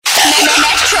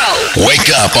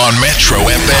Wake Up on Metro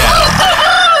FM.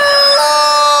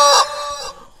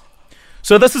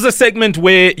 So this is a segment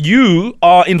where you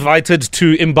are invited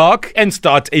to embark and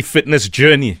start a fitness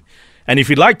journey. And if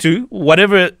you'd like to,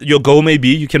 whatever your goal may be,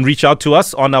 you can reach out to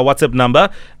us on our WhatsApp number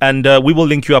and we will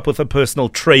link you up with a personal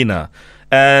trainer.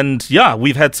 And yeah,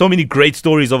 we've had so many great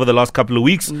stories over the last couple of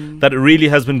weeks that it really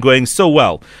has been going so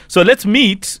well. So let's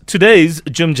meet today's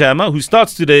gym jammer who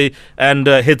starts today and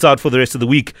heads out for the rest of the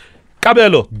week.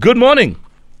 Kabelo, good morning.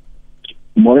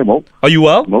 Morning, Mo. Are you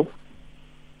well? Mo.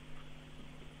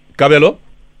 Kabelo,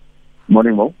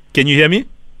 Morning, Mo. can you hear me?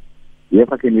 Yes,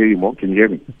 I can hear you, Mo. Can you hear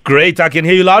me? Great, I can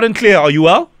hear you loud and clear. Are you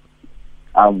well?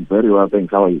 I'm very well,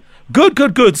 thanks. How are you?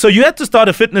 Good. So you had to start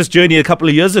a fitness journey a couple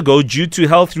of years ago due to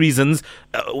health reasons,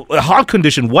 a heart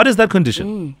condition. What is that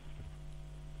condition?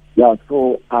 Yeah,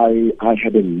 so I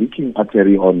had a leaking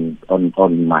artery on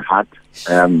my heart.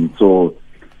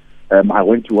 I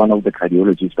went to one of the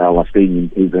cardiologists that was staying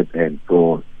in AZN.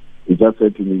 So he just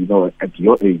said to me, at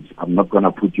your age, I'm not going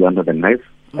to put you under the knife,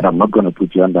 and I'm not going to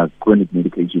put you under chronic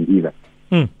medication either.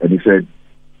 And he said,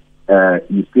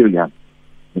 you're still young.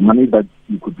 The money that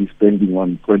you could be spending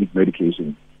on chronic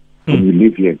medication, when you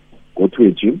live here, go to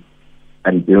a gym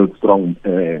and build strong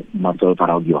muscles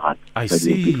around your heart. I That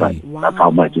you'll be see. fine. Wow. That's how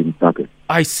much it started.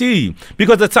 I see.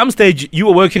 Because at some stage, you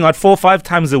were working out 4 or 5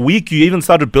 times a week. You even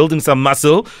started building some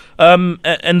muscle.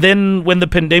 And then when the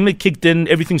pandemic kicked in,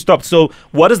 everything stopped. So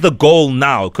what is the goal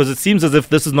now? Because it seems as if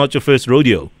this is not your first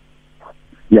rodeo.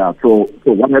 Yeah, so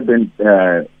what happened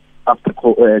during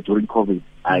COVID,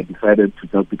 I decided to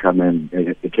just become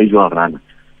a casual runner.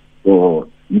 So,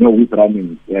 with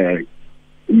running,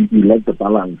 you let the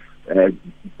balance,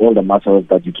 all the muscles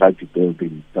that you try to build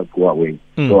just go away.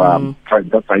 So I'm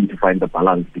trying to find the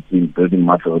balance between building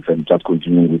muscles and just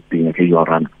continuing with being a casual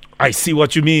runner. I see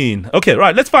what you mean. Okay,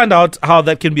 right. Let's find out how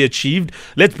that can be achieved.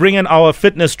 Let's bring in our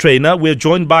fitness trainer. We're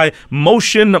joined by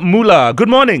Motion Moola. Good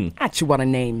morning. Actually, what a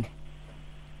name.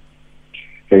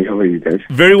 Hey, how are you guys?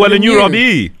 Very well, Good and you, news.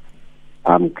 Robbie?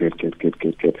 I'm good.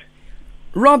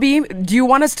 Robbie, do you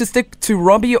want us to stick to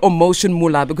Robbie or Motion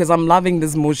Moola? Because I'm loving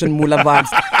this Motion Moola vibes.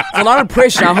 It's a lot of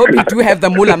pressure. I hope you do have the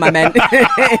Moola, my man.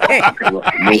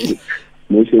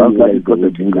 Sounds like you got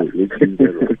the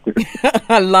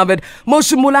I love it.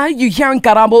 Motion Moola, you hearing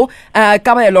Kabelo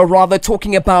rather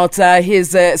talking about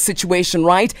his situation,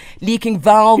 right? Leaking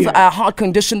valve, heart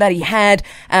condition that he had,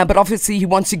 but obviously he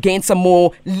wants to gain some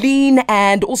more lean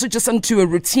and also just into a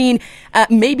routine.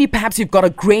 Maybe perhaps you've got a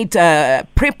great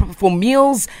prep for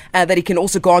meals that he can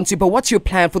also go on to. But what's your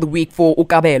plan for the week for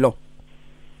Kabelo?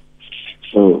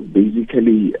 So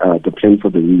basically, the plan for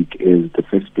the week is, the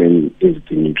first plan is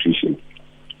the nutrition.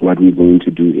 What we're going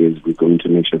to do is we're going to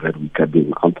make sure that we cut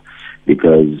them up,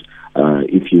 because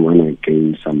if you want to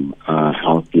gain some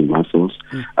healthy muscles,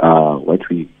 what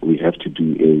we have to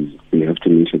do is we have to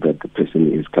make sure that the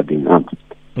person is cutting up,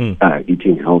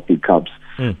 eating healthy carbs,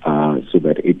 so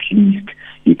that at least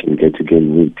you can get to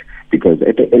gain weight. Because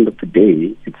at the end of the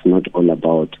day, it's not all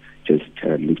about just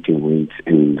lifting weights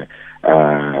and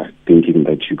thinking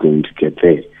that you're going to get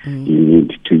there. You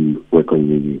need to work on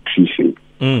your nutrition.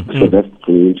 So that's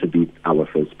going to be our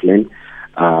first plan.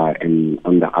 And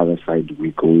on the other side,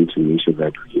 we're going to make sure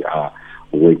that we are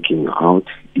working out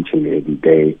each and every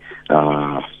day,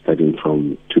 starting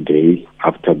from today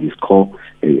after this call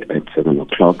at 7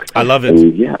 o'clock. I love it.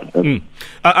 And yeah,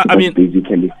 that's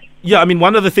basically... Yeah, I mean,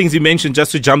 one of the things you mentioned,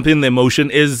 just to jump in there,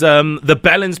 Motion, is the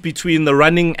balance between the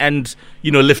running and,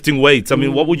 lifting weights. I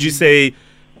mean, what would you say,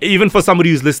 even for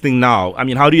somebody who's listening now, I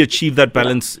mean, how do you achieve that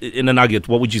balance in a nugget?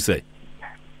 What would you say?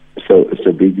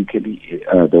 So basically,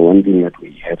 the one thing that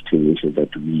we have to make sure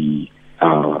that we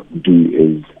do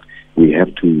is we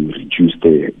have to reduce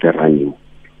the running,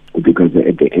 because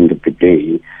at the end of the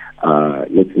day,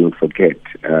 let's not forget,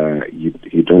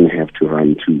 you don't have to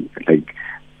run to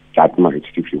that much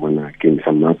if you want to gain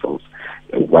some muscles.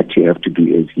 What you have to do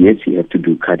is, yes, you have to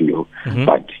do cardio,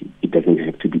 but it doesn't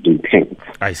have to be intense.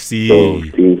 I see. So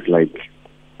things like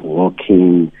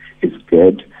walking is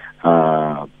good,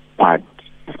 but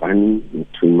running not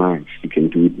too much. We can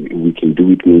do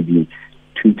it maybe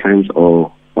 2 times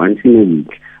or once in a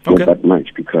week, not that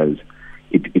much, because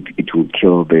it will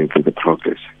kill the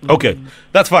progress. Okay,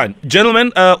 that's fine.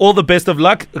 Gentlemen, all the best of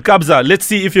luck. Kabza, let's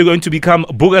see if you're going to become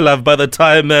Boogalove by the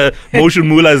time Motion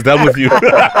Moola is done with you.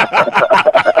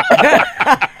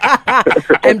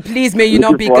 And please, may you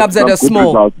not be cubs that are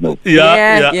small.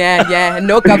 Yeah.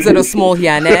 No cubs that are small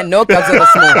here, nah. No cubs that are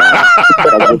small.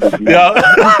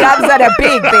 Cubs that are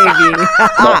big, baby.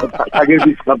 I guess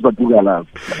these cubs are Bugala.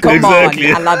 Come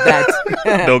Exactly. on, I love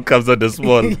that. No cubs are the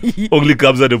small. Only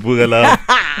cubs are the Bugala.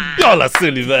 Y'all are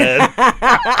silly, man.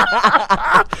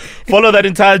 Follow that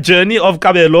entire journey of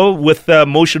Kabelo with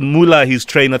Motion Moola, his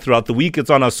trainer, throughout the week. It's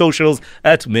on our socials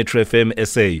at Metro FM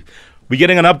SA. We're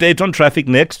getting an update on traffic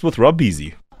next with Rob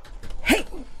Beasy.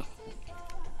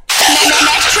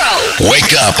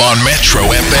 Wake up on Metro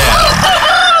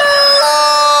FM.